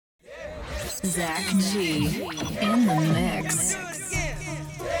Zach G in the mix.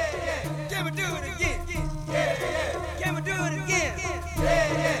 Can we do it again? Can we do it again?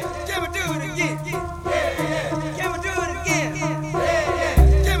 Can we do it again? Can we do it again?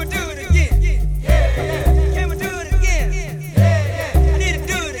 Can we do it again? Can we do it again? I need to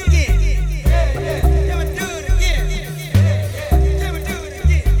do it again. Can we do it again? Can we do it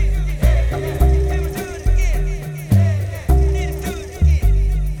again? Can we do it again? I need to do it again.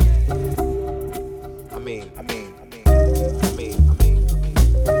 I mean.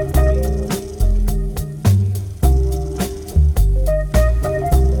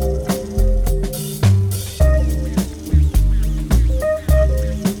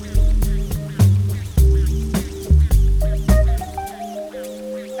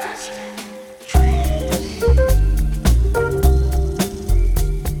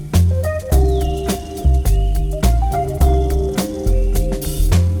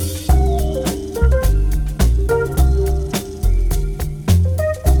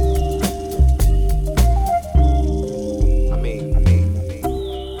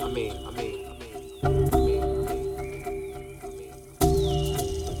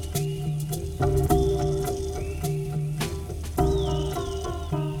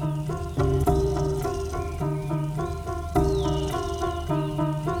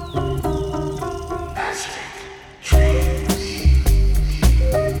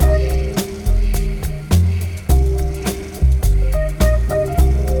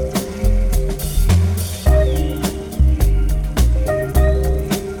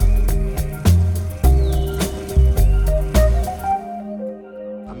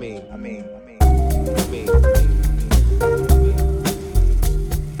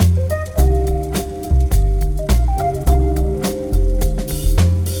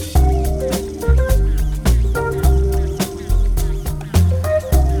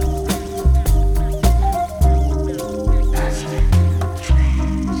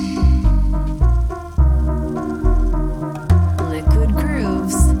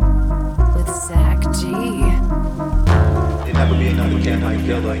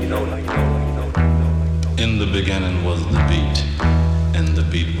 In the beginning was the beat, and the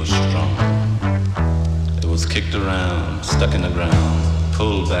beat was strong. It was kicked around, stuck in the ground,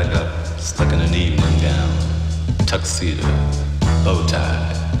 pulled back up, stuck in an evening gown, tuxedo, bow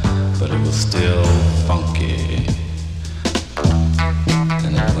tie, but it was still funky.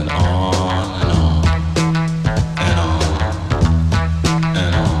 And it went on and on, and on,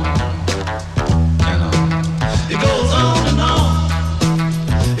 and on, and on. It goes on and on.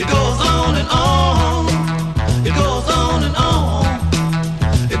 It goes on and on. It goes on and on.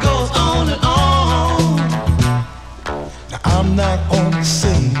 It goes on and on. Now I'm not on the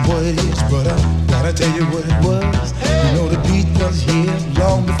same ways, but I gotta tell you what it was. Hey. You know the beat was here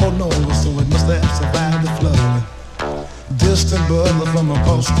long before Noah, so it must have survived the flood. Distant brother from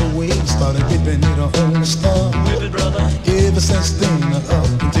across the way started dipping it on the stump. Whip it, brother. Ever since then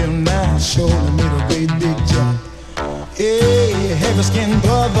up until now, surely made a great big jump. Hey, heavy-skinned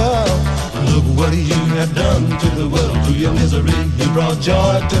brother, look what you have done to the world. Through your misery, you brought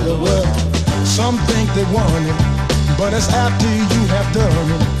joy to the world. Some think they want it, but it's after you have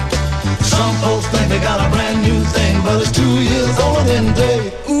done it. Some folks think they got a brand new thing, but it's 2 years old in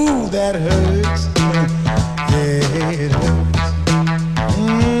day. Ooh, that hurts. Yeah, it hurts.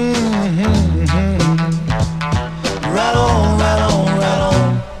 Right on, right on, right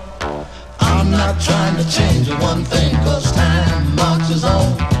on. I'm not trying to change one thing, cause time marches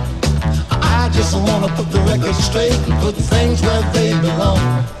on. I just wanna put the record straight and put things where they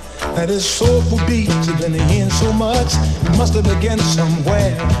belong. Now this soulful beats have been hearing so much, it must have begun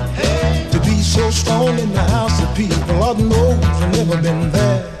somewhere. Hey. To be so strong in the house of people, Lord knows I've never been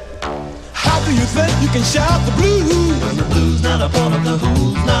there. How do you think you can shout the blues? When the blues not a part of the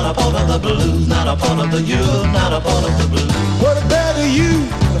who's, not a part of the blues, not a part of the you're, not a part of the blues. What a better you,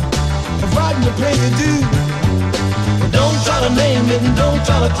 fighting to pay your due. Don't try to name it and don't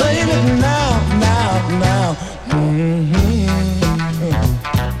try to claim it. Now.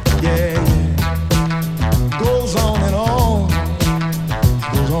 Yeah. Goes on and on.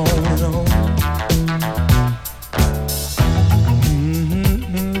 Goes on and on.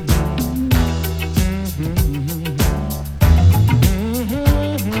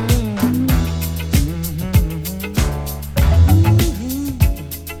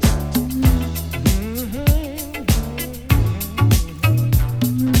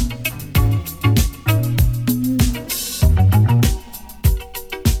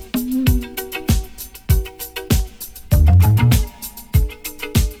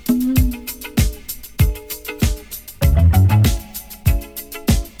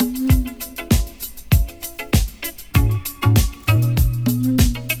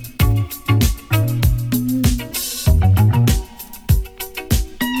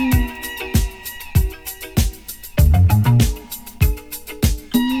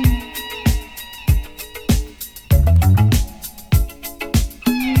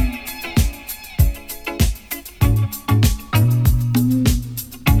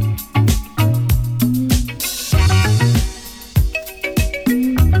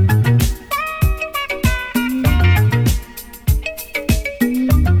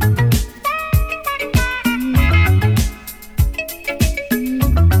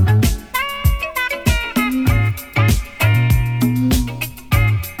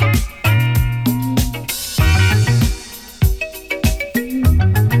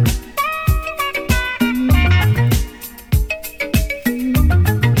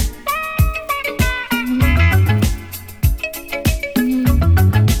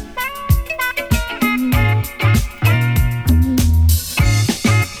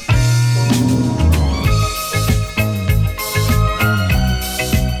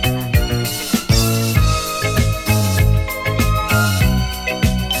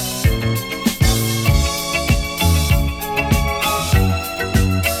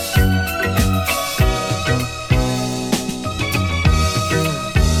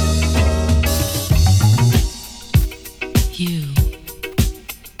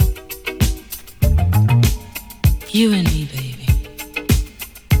 You and me, baby.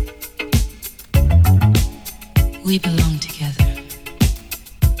 We belong together.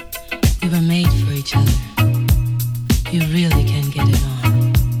 We were made for each other. You really can get it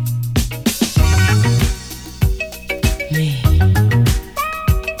on. Me.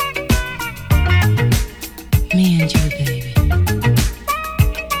 Me and you, baby.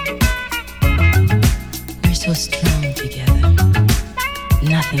 We're so strong together.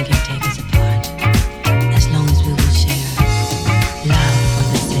 Nothing can take us apart. As long as we will share love for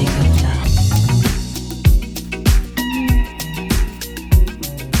the sake of love.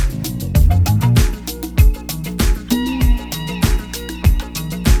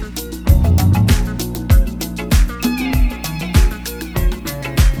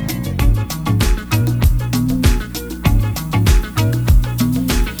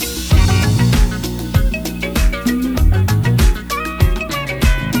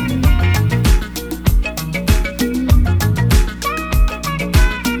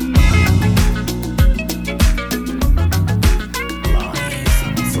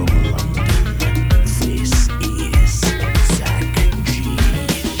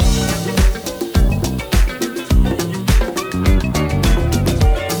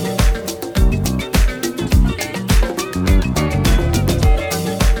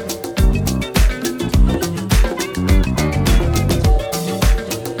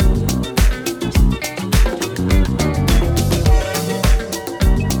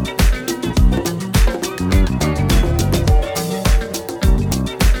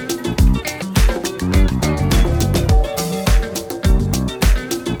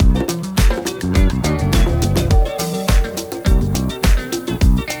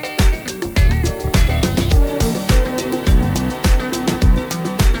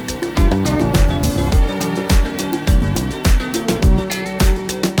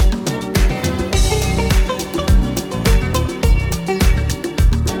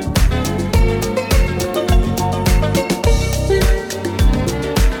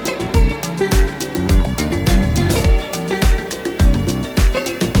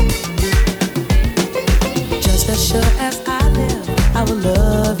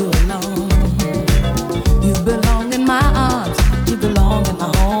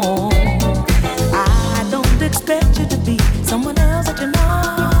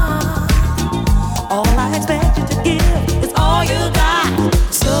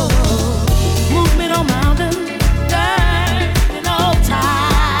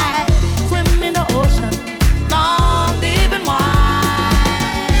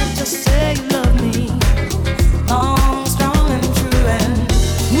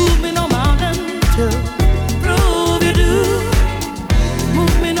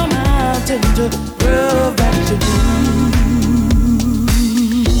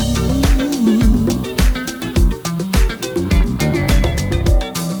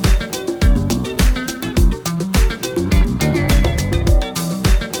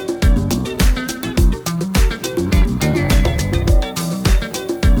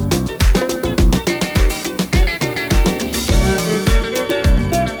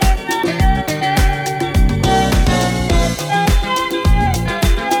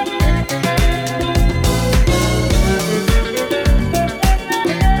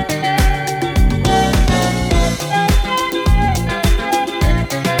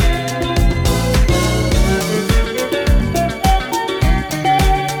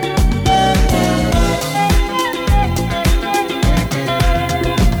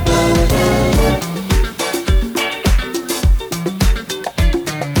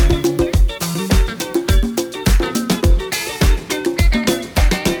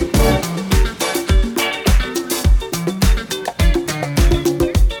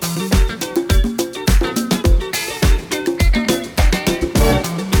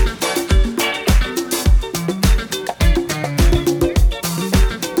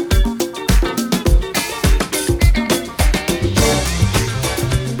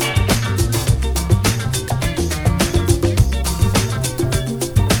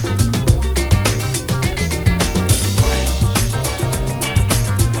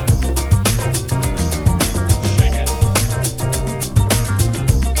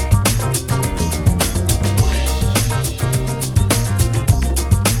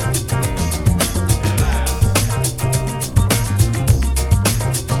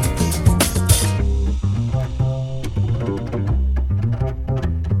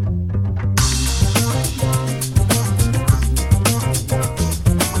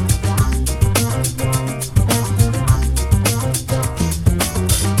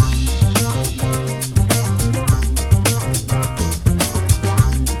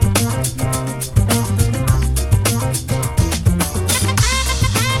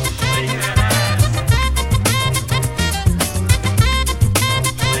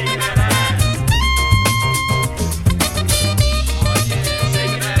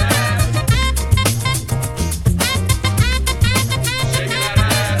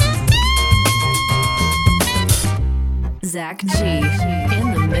 Zach G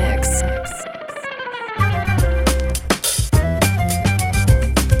in the mix.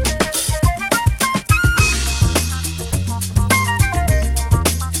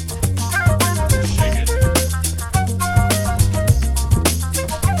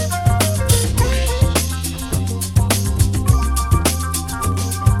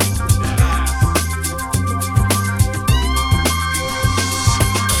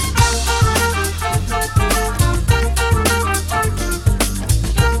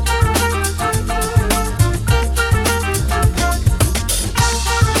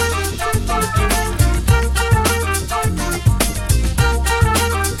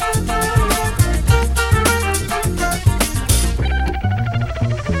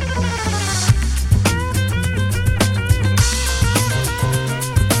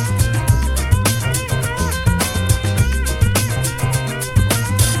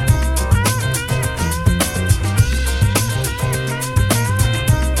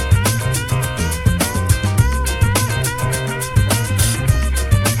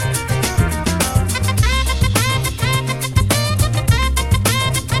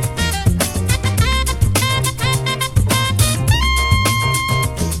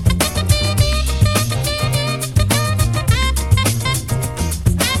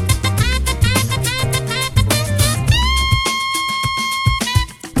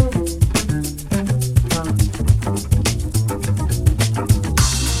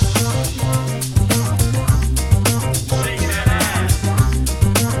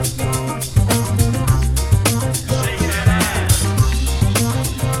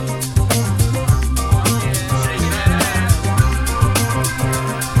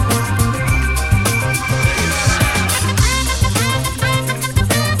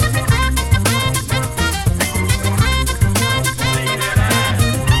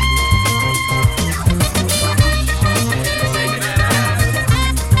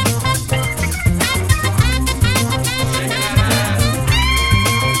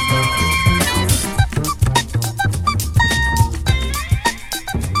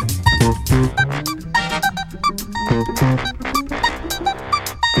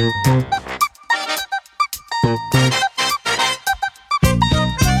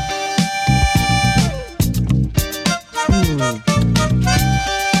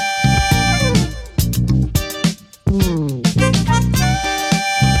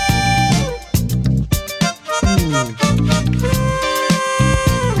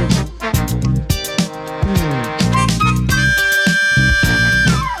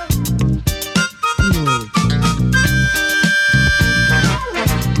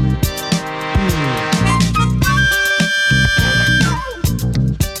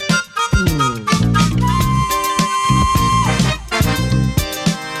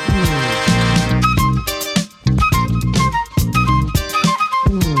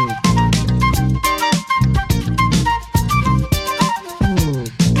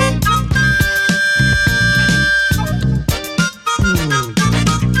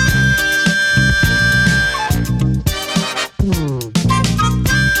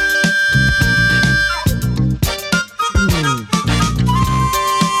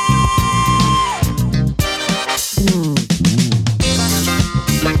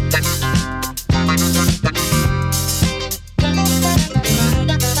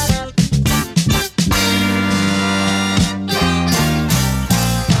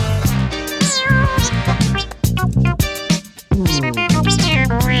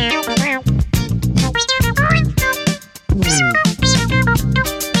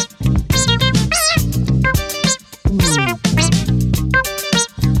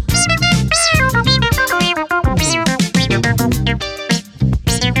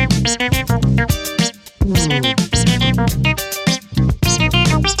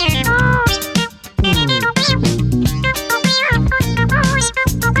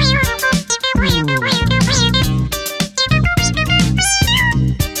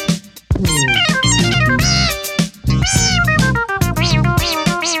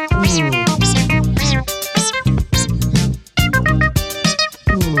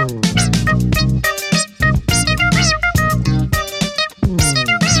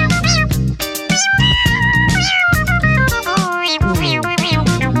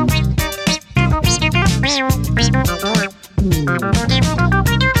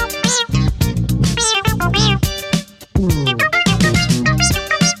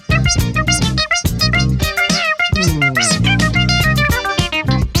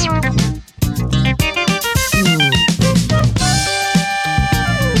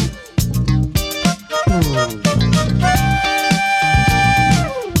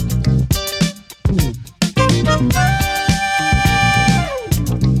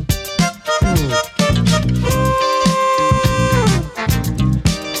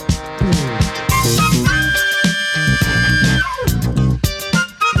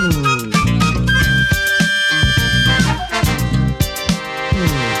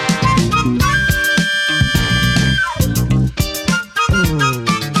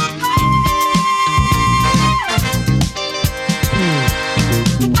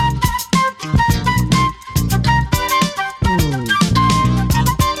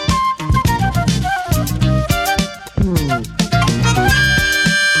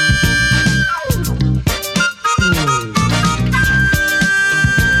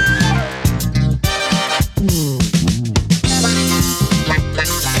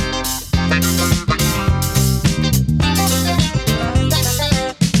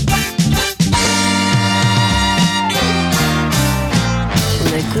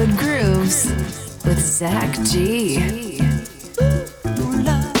 Zach G.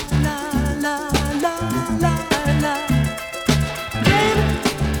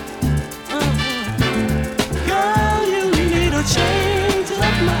 Girl, you need a change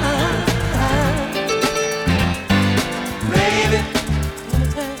of mind, baby.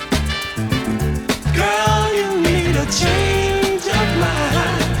 Girl, you need a change of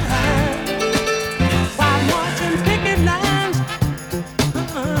mind. While watching picket lines,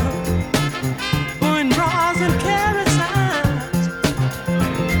 pouring bras and carrots out.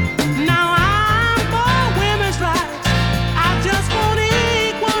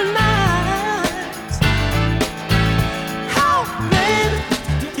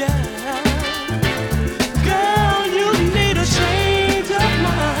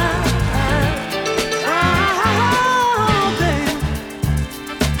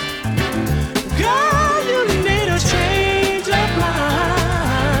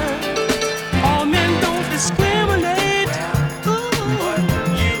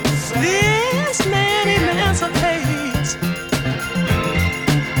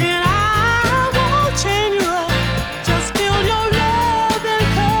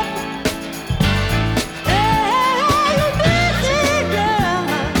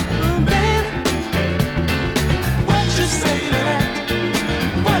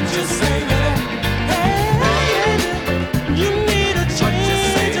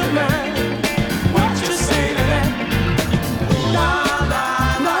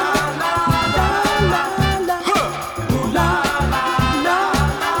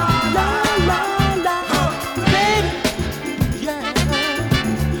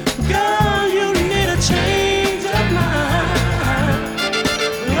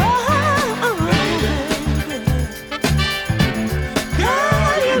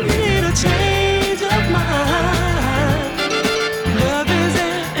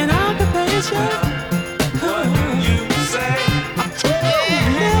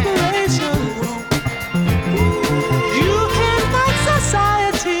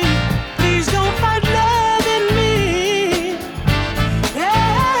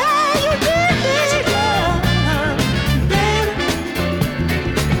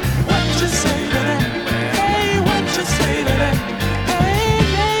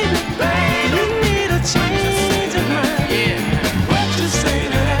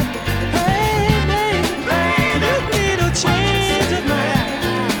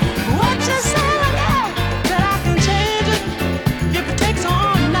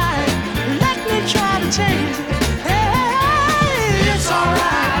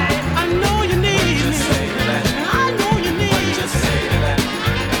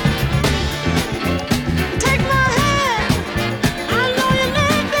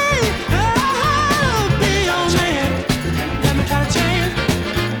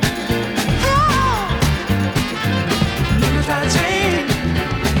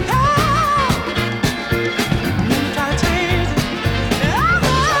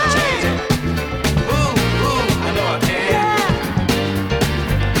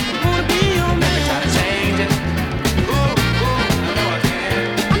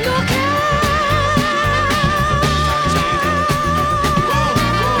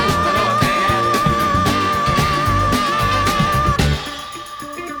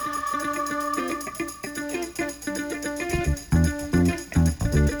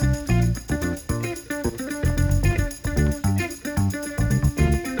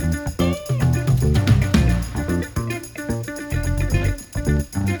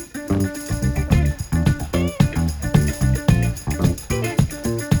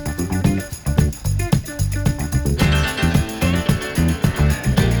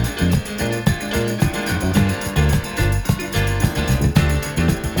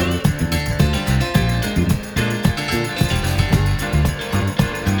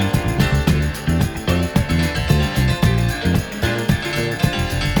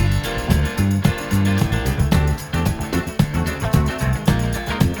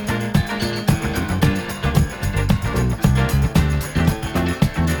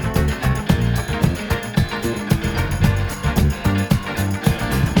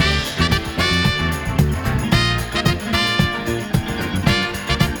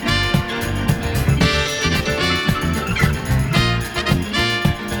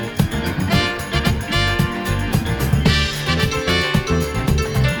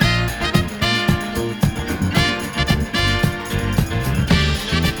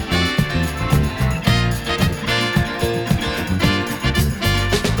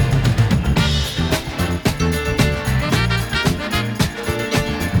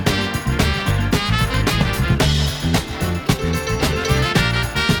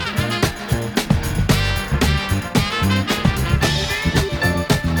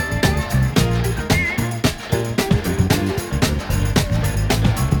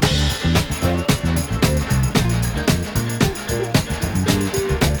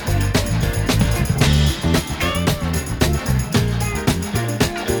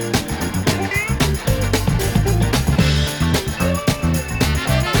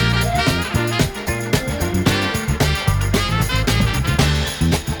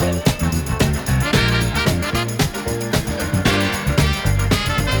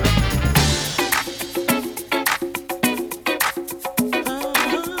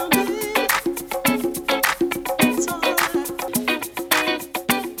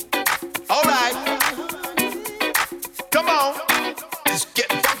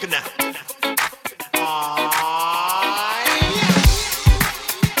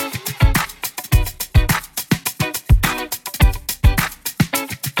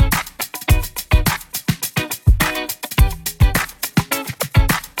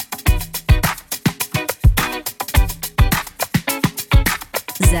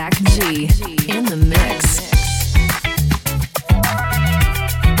 Zach G in the mix.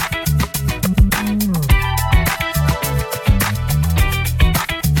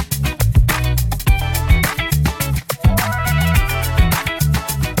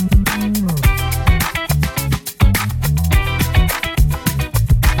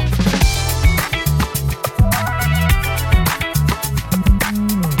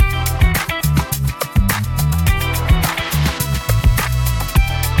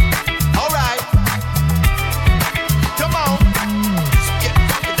 All right.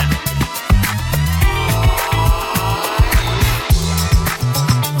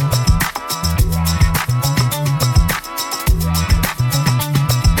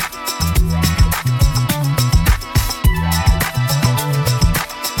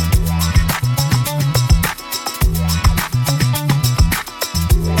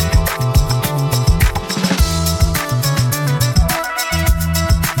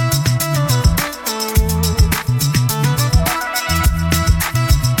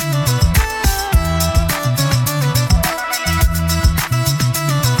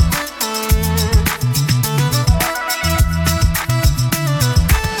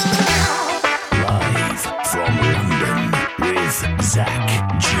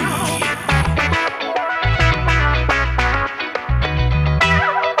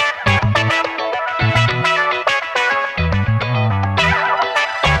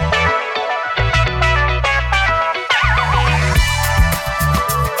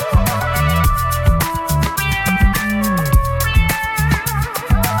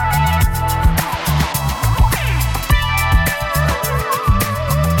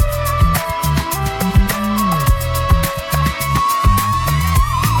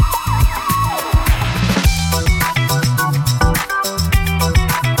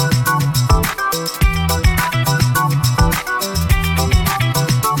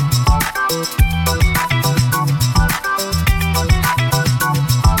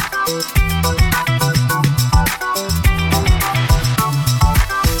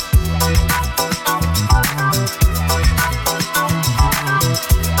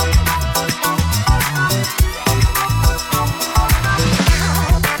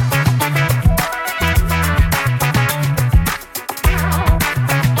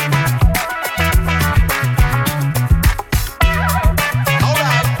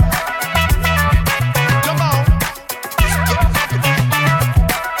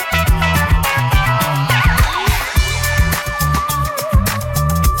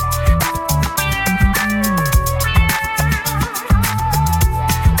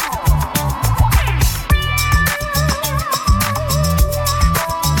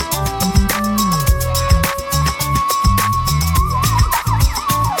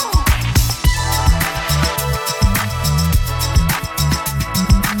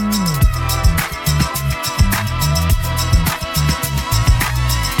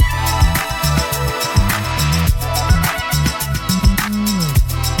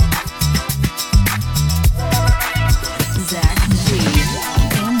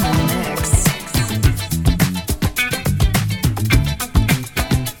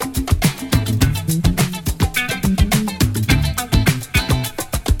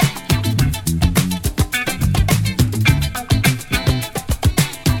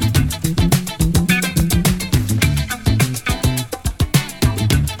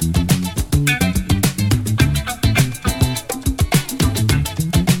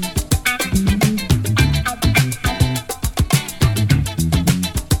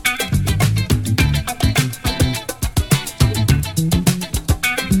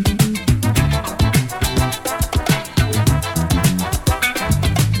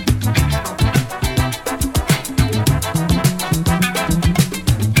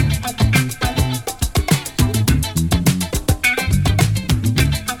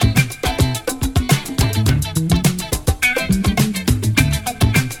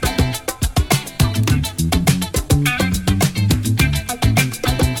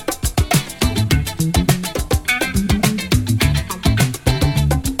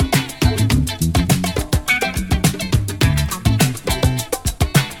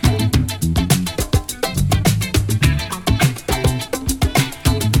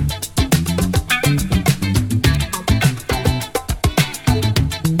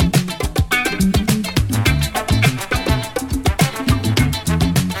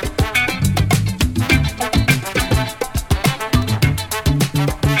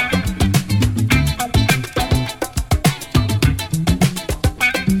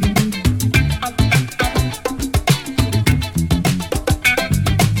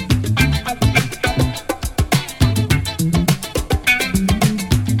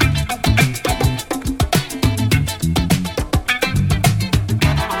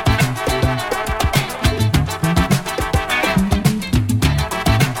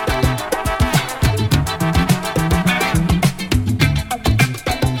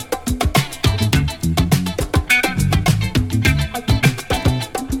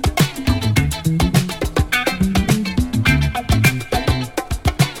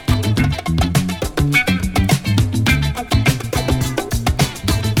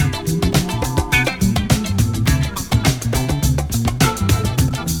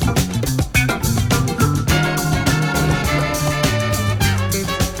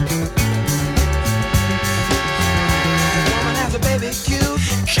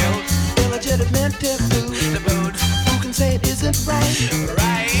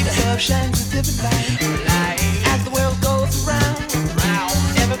 shines a different light. As the world goes round,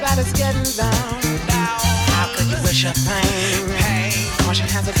 everybody's getting down. How could you wish her pain? Caution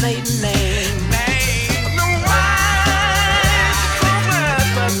has a maiden name. No wise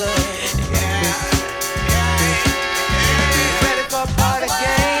brother. Ready for a party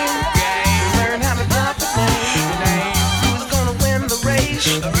game? Learn how to drop the name. Who's gonna win the race?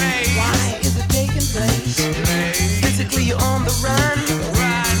 Why is it taking place? Physically you're on the run.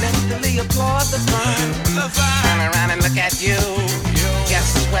 Mentally applaud the fun. Turn around and look at you.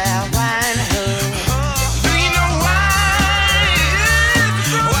 Guess where, why, and who? Do you know why?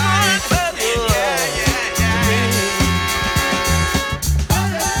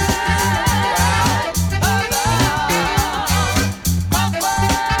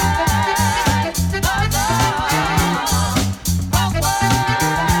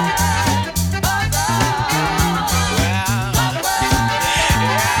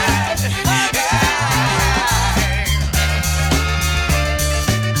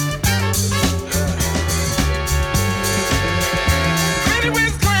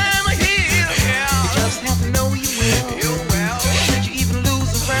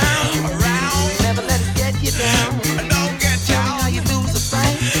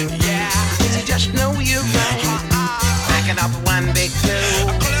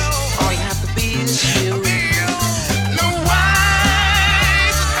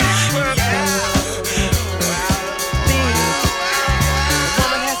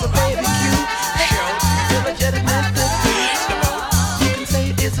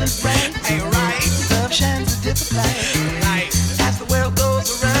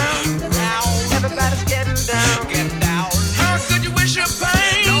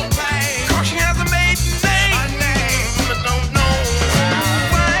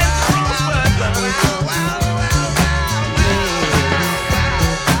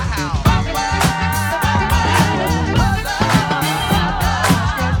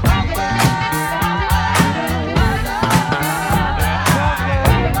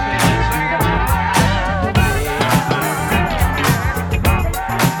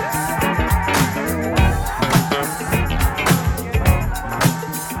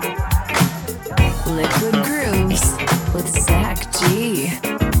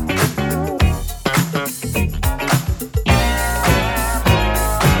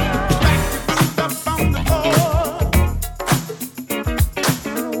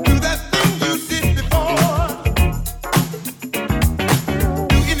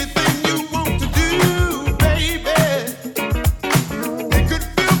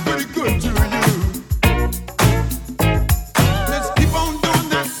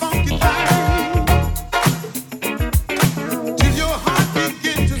 Till your heart begins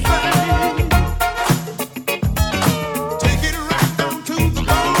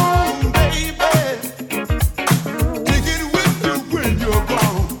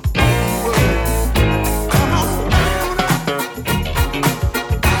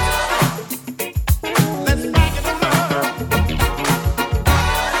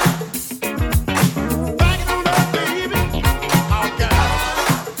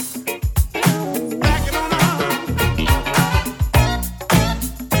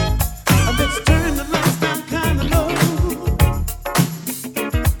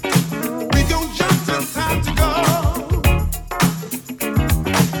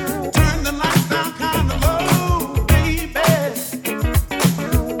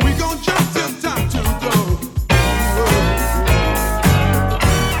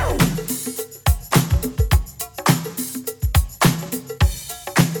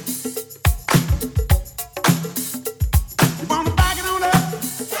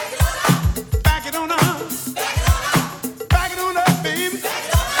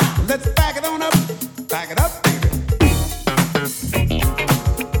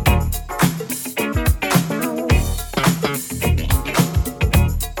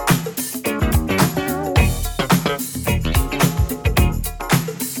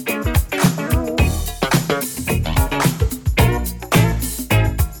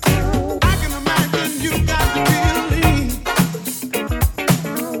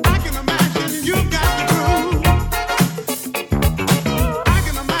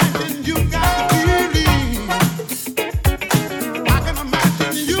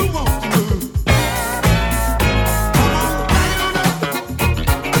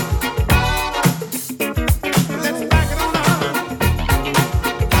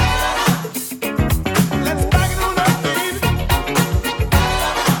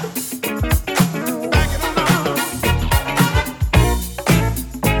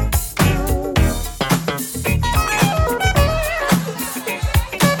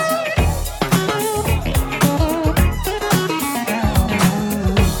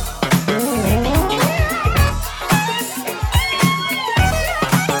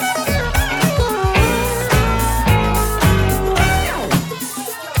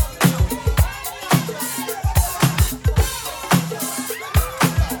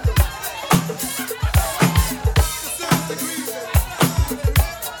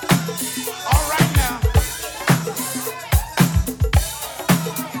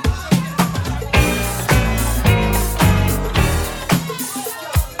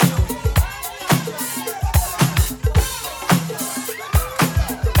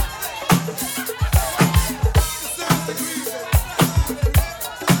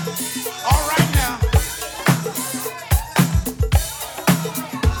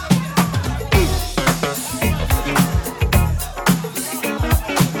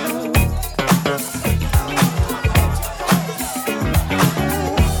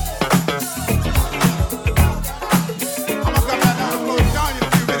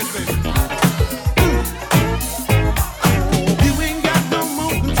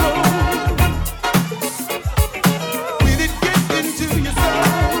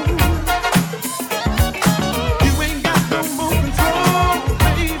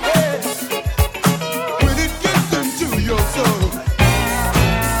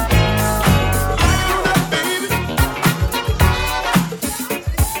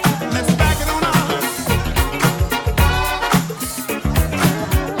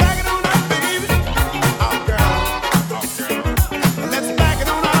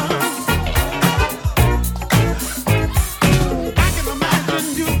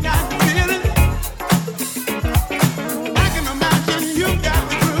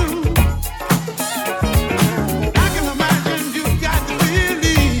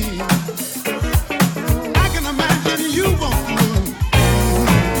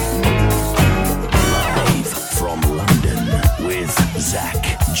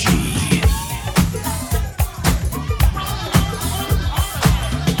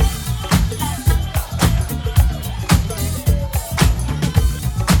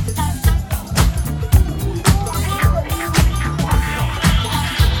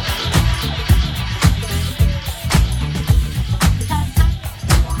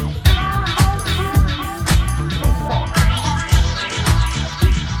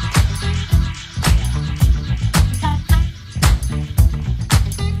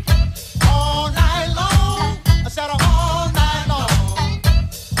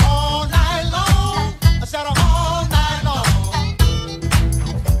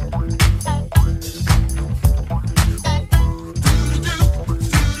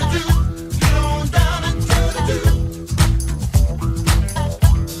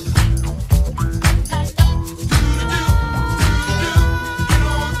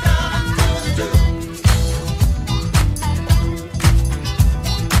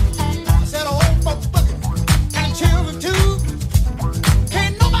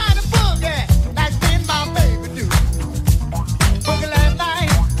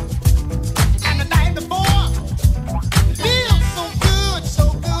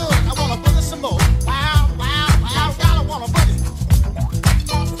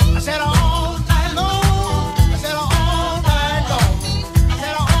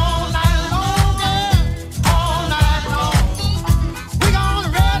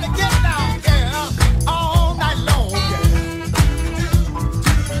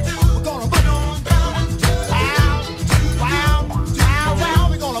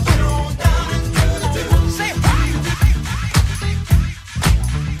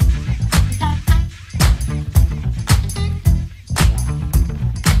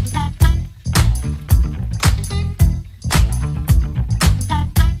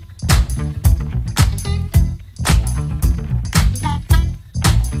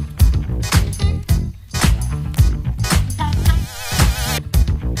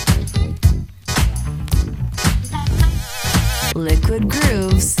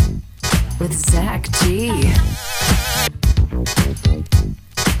G.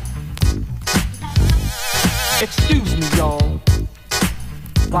 Excuse me, y'all,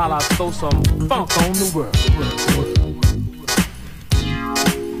 while I throw some funk on the world.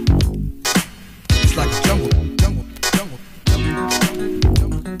 It's like a jungle, jungle, jungle, jungle,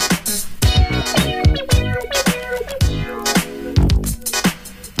 jungle.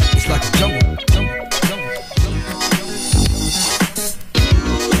 It's like a jungle, jungle, jungle, jungle.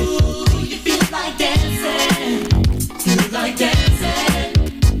 Ooh, you feel like dancing, feel like dancing,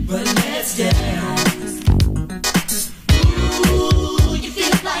 but let's dance. Ooh, you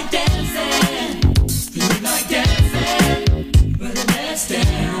feel like dancing, but let's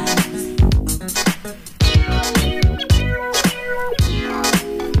dance.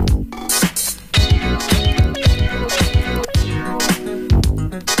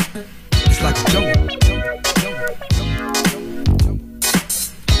 It's like a jungle, jungle, jungle, jungle, jungle.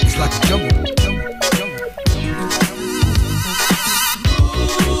 It's like a jungle, jungle, jungle, jungle.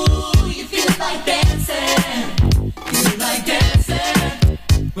 Ooh, you feel like dancing,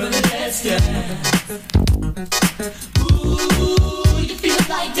 well let's dance. Ooh, you feel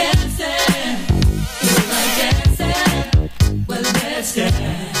like dancing, well let's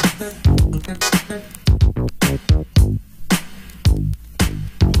dance.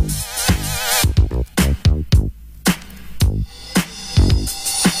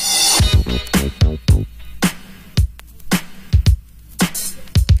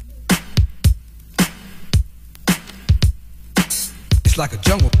 It's like a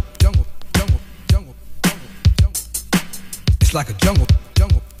jungle, jungle, jungle, jungle, jungle, jungle. It's like a jungle,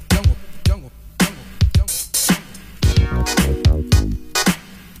 jungle, jungle, jungle, jungle, jungle.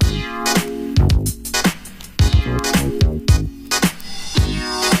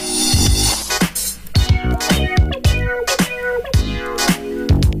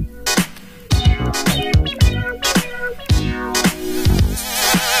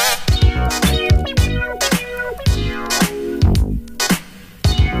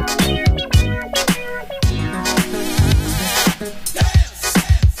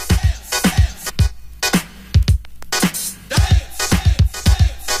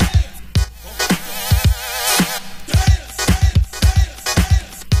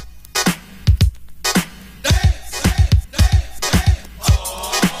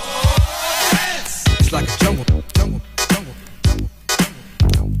 It's like a jungle, jungle, jungle, jungle, jungle,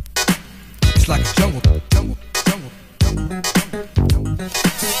 jungle. It's like a jungle, jungle, jungle, jungle, jungle, jungle.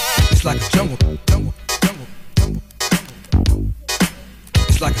 It's like a jungle, jungle, jungle, jungle, jungle, jungle.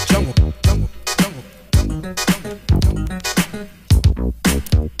 It's like a jungle, jungle, jungle, jungle, jungle,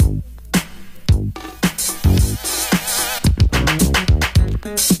 jungle.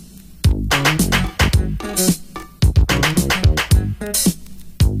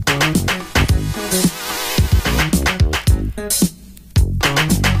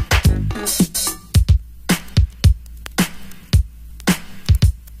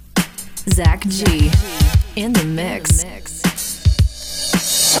 Zach G. In the mix.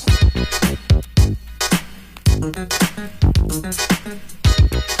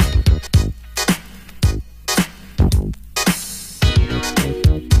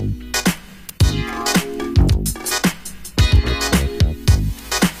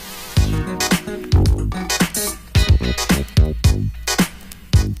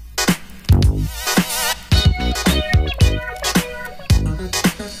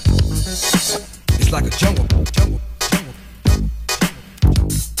 It's like a jungle, jungle, jungle, jungle, jungle, jungle.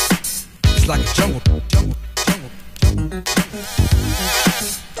 It's like a jungle, jungle, jungle, jungle, jungle.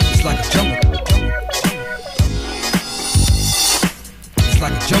 It's like a jungle, jungle, jungle, jungle. It's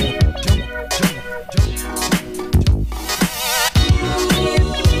like a jungle, jungle, jungle, jungle, jungle. Ooh,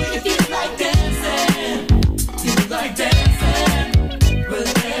 you feel like dancing, well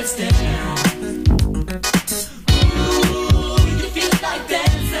let's dance. Ooh, you feel like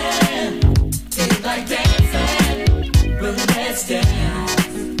dancing, well let's dance.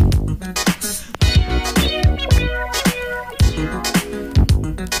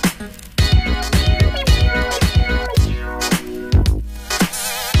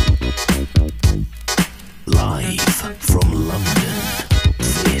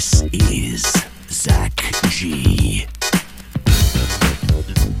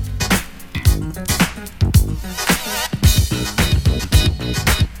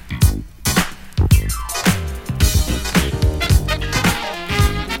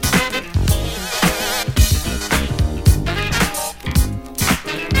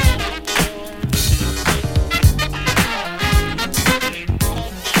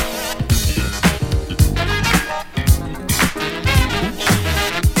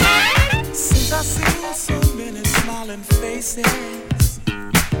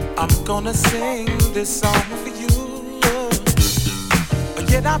 gonna sing this song for you.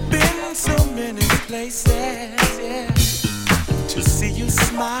 Yet I've been so many places, yeah, to see you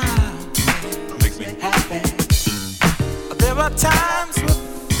smile makes me happy. There are times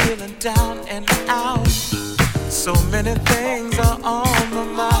we're feeling down and out. So many things are on my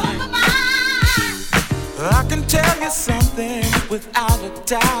mind. I can tell you something without a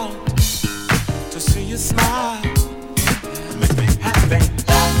doubt. To see you smile makes me happy.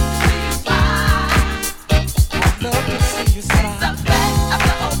 Love to see you smile.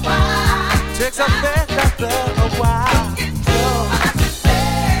 Takes a bit after a while.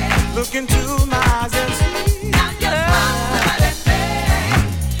 Look into my eyes and see. Now you're smiling,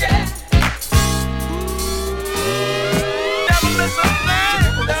 yeah. Never miss a thing.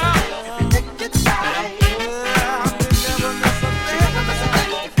 Take your time. Never miss a thing. Never miss a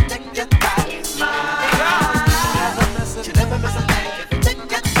thing. Take your time. Smile. Never miss a thing. Never miss a thing. Take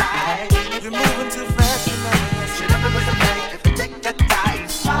your time. You're moving too fast. You never miss a thing. Take your time.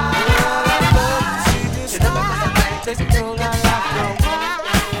 Smile.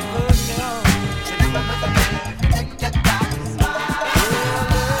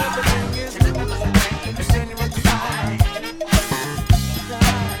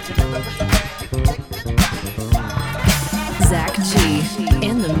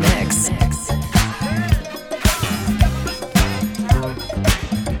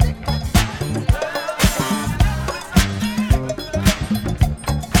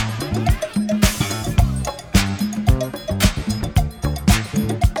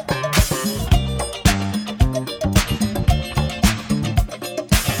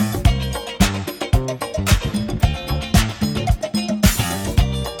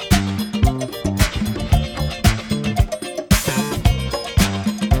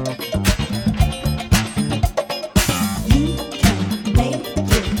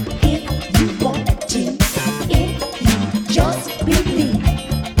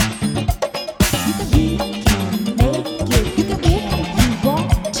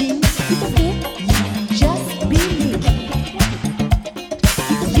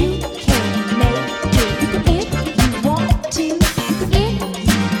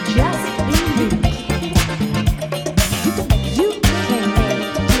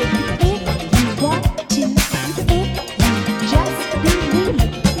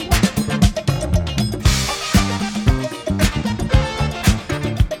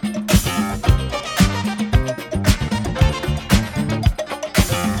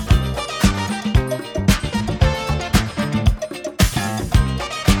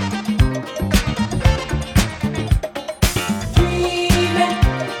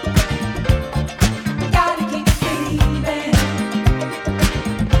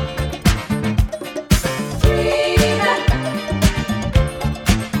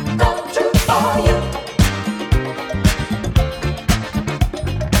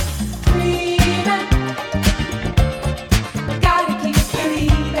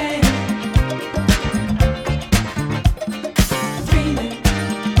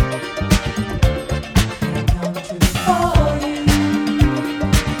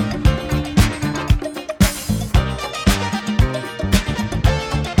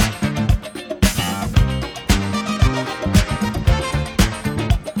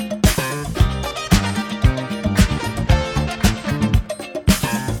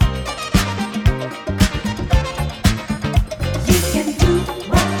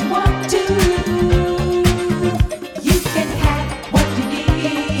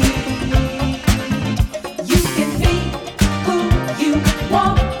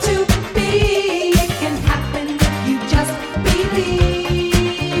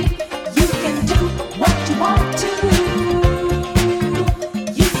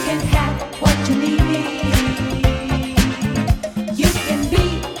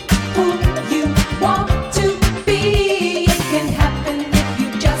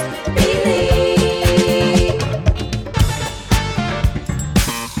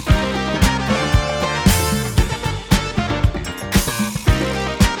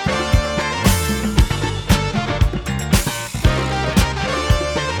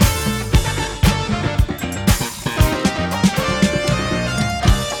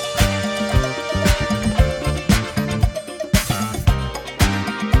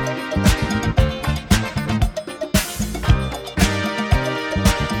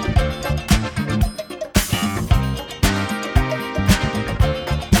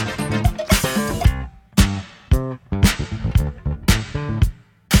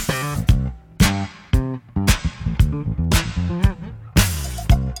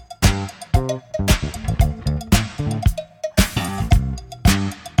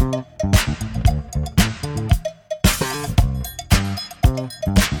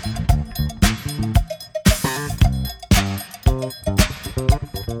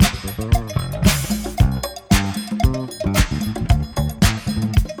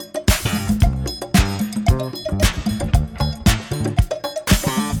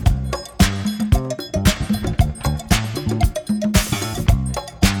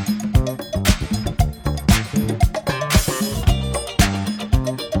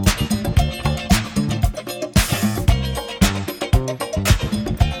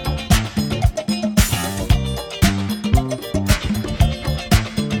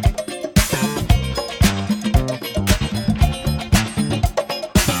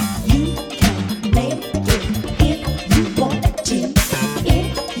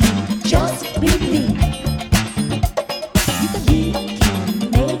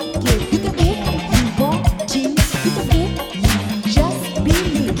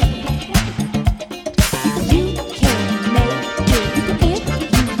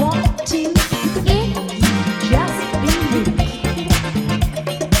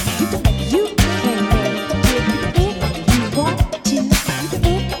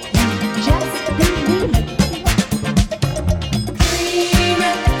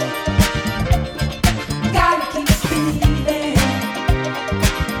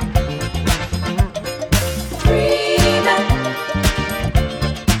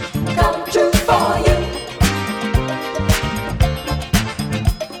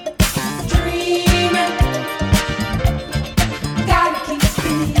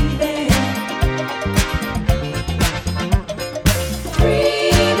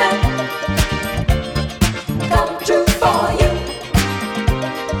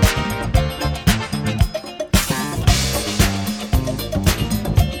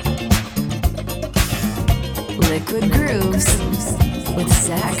 Liquid Grooves with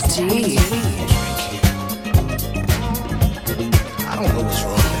Zach G. I don't know what's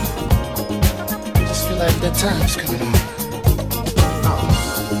wrong. I just feel like that time's coming on.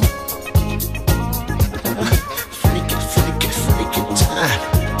 Freaky time.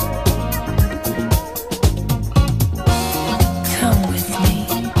 Come with me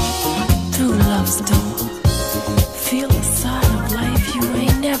through love's door. Feel a side of life you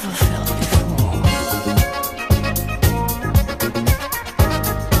ain't never felt before.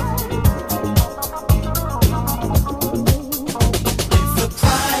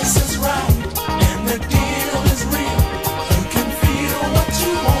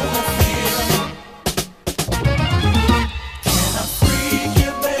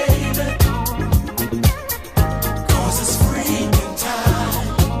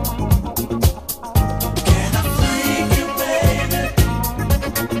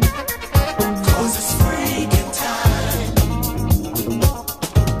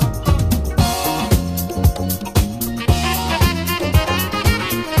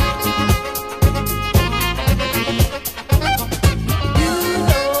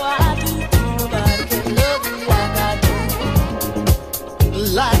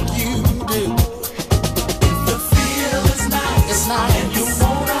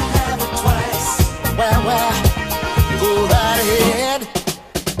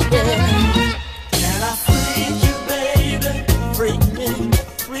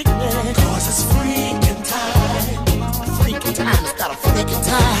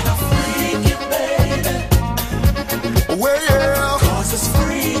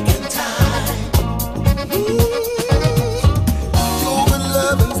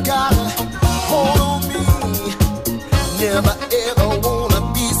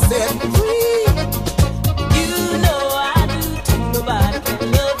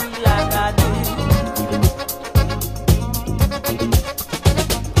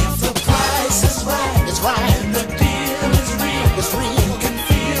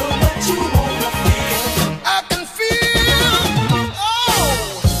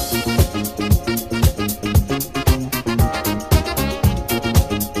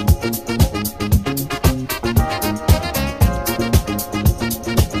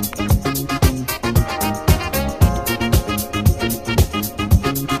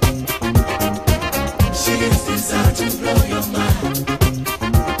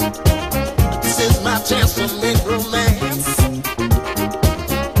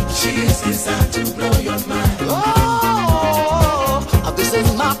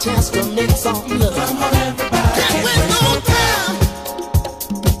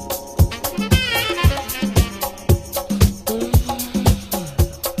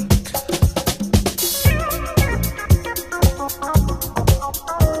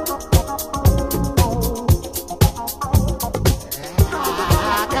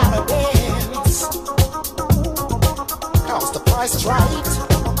 Price is right. right.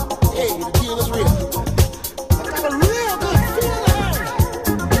 Hey, the deal is real. I got a real good feeling.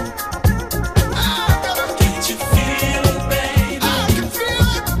 Can't you feel it, baby? I can feel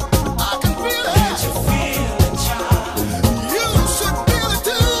it. I can feel it. Can't you feel it, child? You should feel it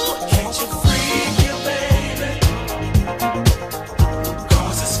too. Can't you freak it, baby?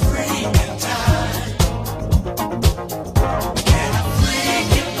 'Cause it's freaking time. Can I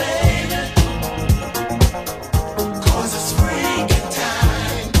freak it, baby? 'Cause it's freaking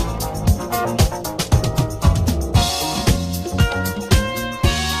time.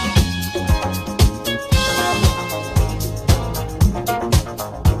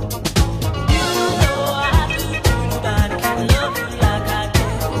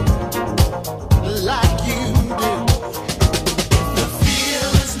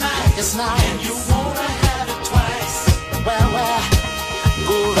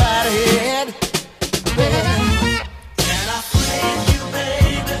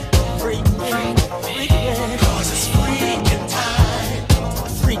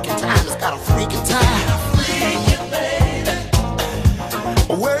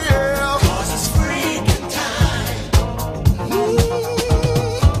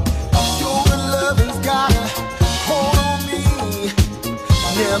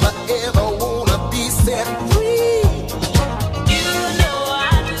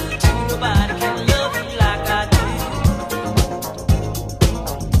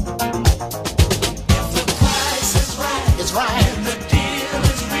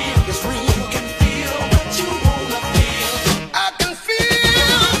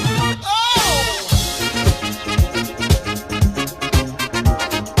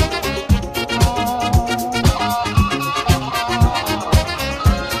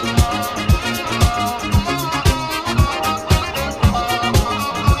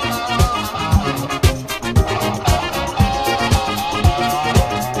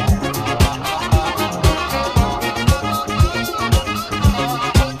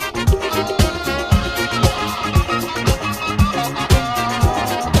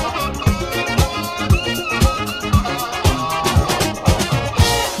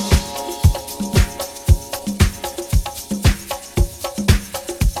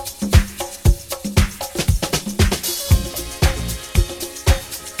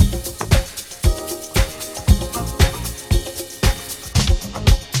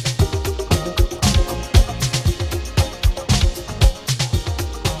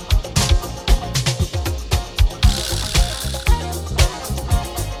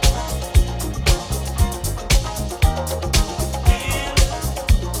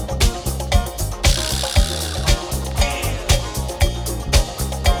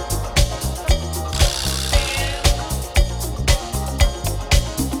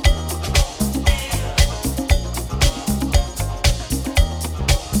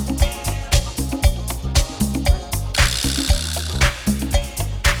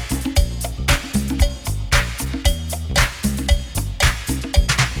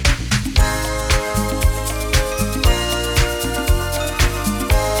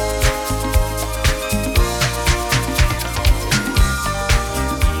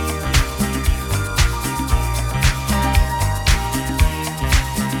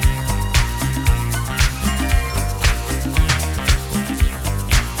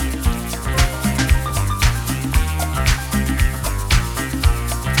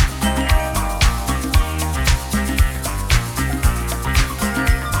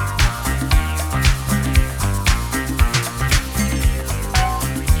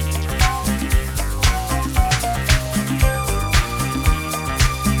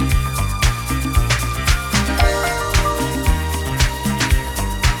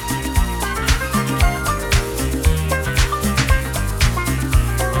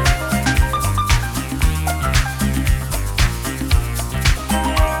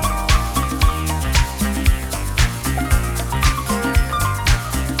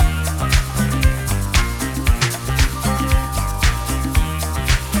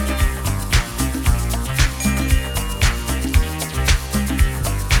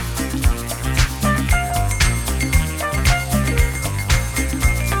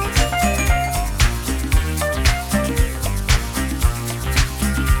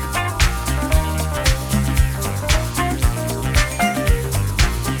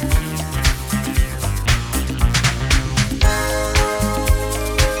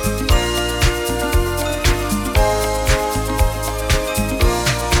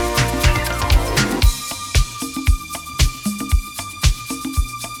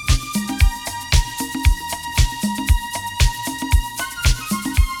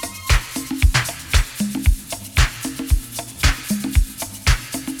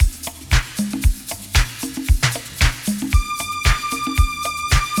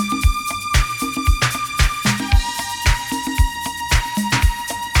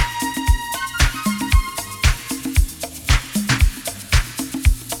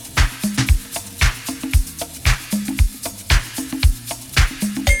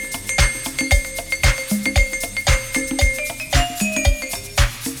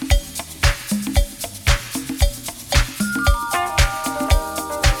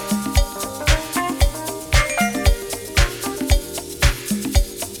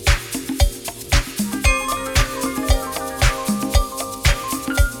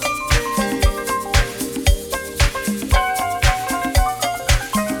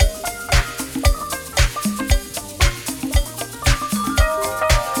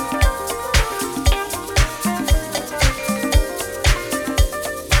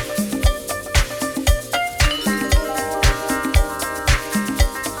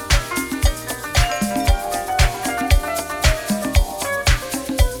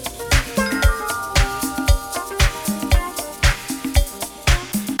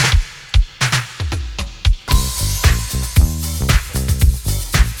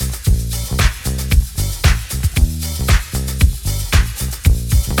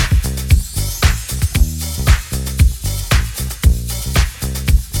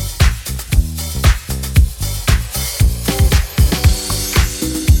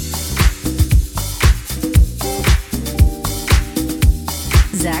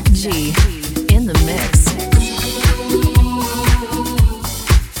 G.